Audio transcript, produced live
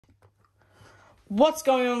What's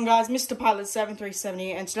going on, guys? Mr. Pilot 737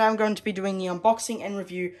 here, and today I'm going to be doing the unboxing and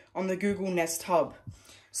review on the Google Nest Hub.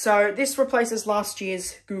 So this replaces last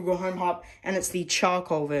year's Google Home Hub, and it's the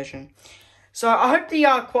charcoal version. So I hope the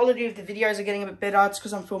quality of the videos are getting a bit better. It's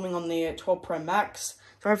because I'm filming on the 12 Pro Max,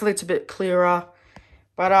 so hopefully it's a bit clearer.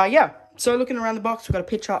 But yeah, so looking around the box, we've got a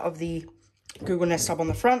picture of the Google Nest Hub on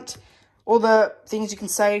the front. All the things you can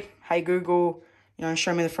say, hey Google, you know,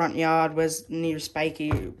 show me the front yard, where's the nearest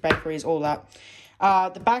bakeries, all that.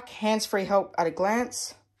 The back, hands-free help at a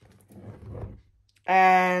glance.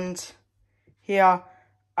 And here,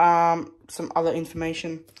 some other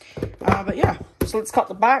information. But yeah, so let's cut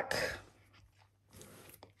the back.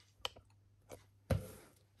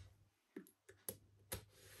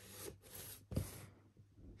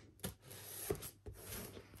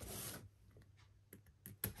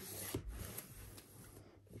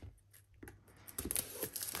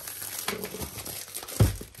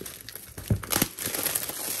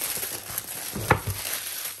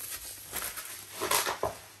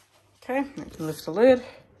 Okay, I can lift the lid.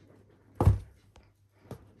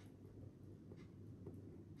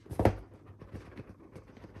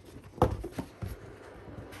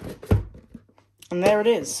 And there it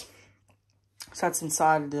is. So that's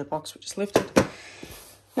inside the box which is lifted.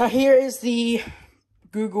 Now here is the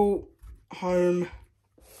Google Home.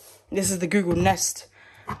 This is the Google Nest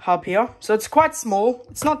Hub here. So it's quite small.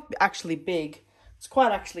 It's not actually big. It's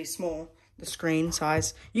quite actually small, the screen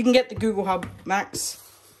size. You can get the Google Hub Max.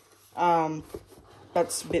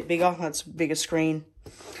 That's a bit bigger. That's a bigger screen.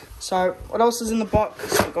 So what else is in the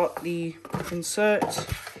box? We've got the insert.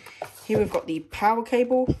 Here we've got the power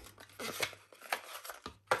cable.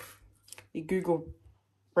 The Google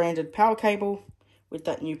branded power cable with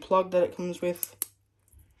that new plug that it comes with.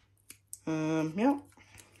 Yeah.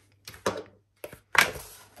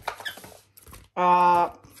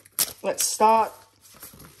 Let's start.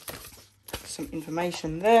 Some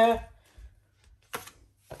information there.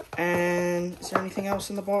 And is there anything else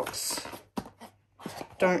in the box?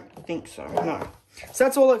 Don't think so, no. So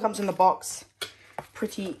that's all that comes in the box.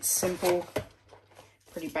 Pretty simple,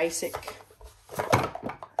 pretty basic.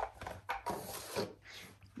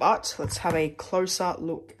 But let's have a closer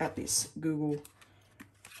look at this Google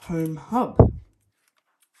Home Hub.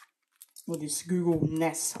 Or this Google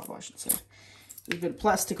Nest Hub, I should say. There's a bit of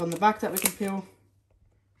plastic on the back that we can peel.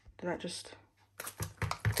 Did that just...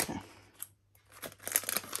 Okay.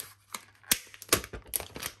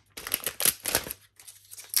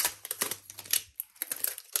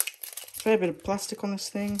 Fair bit of plastic on this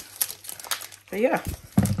thing. But yeah.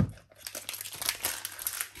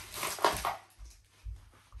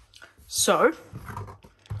 So,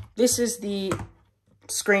 this is the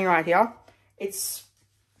screen right here. It's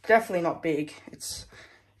definitely not big. It's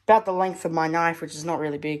about the length of my knife, which is not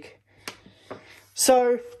really big.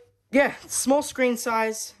 So, yeah, small screen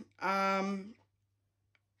size. You've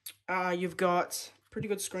got pretty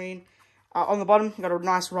good screen. On the bottom, you've got a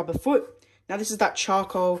nice rubber foot. Now, this is that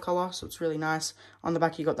charcoal color, so it's really nice. On the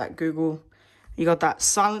back, you got that Google. You got that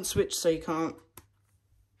silent switch, so you can't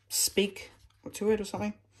speak to it or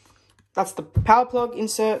something. That's the power plug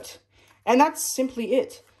insert. And that's simply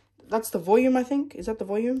it. That's the volume, I think. Is that the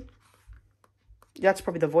volume? Yeah, that's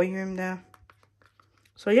probably the volume there.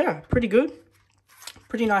 So, yeah, pretty good.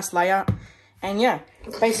 Pretty nice layout. And, yeah,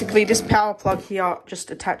 basically this power plug here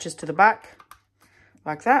just attaches to the back.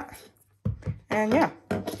 Like that. And, yeah.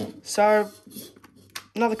 So,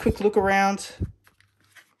 another quick look around.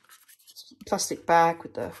 Plastic bag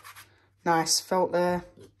with the nice felt there.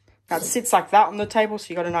 Now, it sits like that on the table, so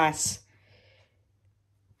you got a nice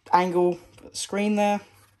angle for the screen there.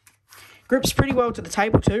 Grips pretty well to the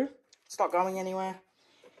table too. It's not going anywhere.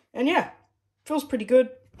 And yeah, feels pretty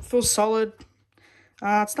good. Feels solid.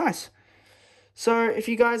 It's nice. So if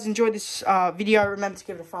you guys enjoyed this video, remember to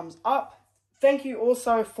give it a thumbs up. Thank you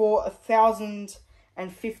also for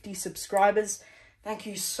 1,050 subscribers. Thank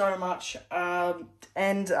you so much. Yeah,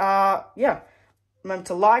 remember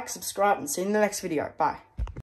to like, subscribe, and see you in the next video. Bye.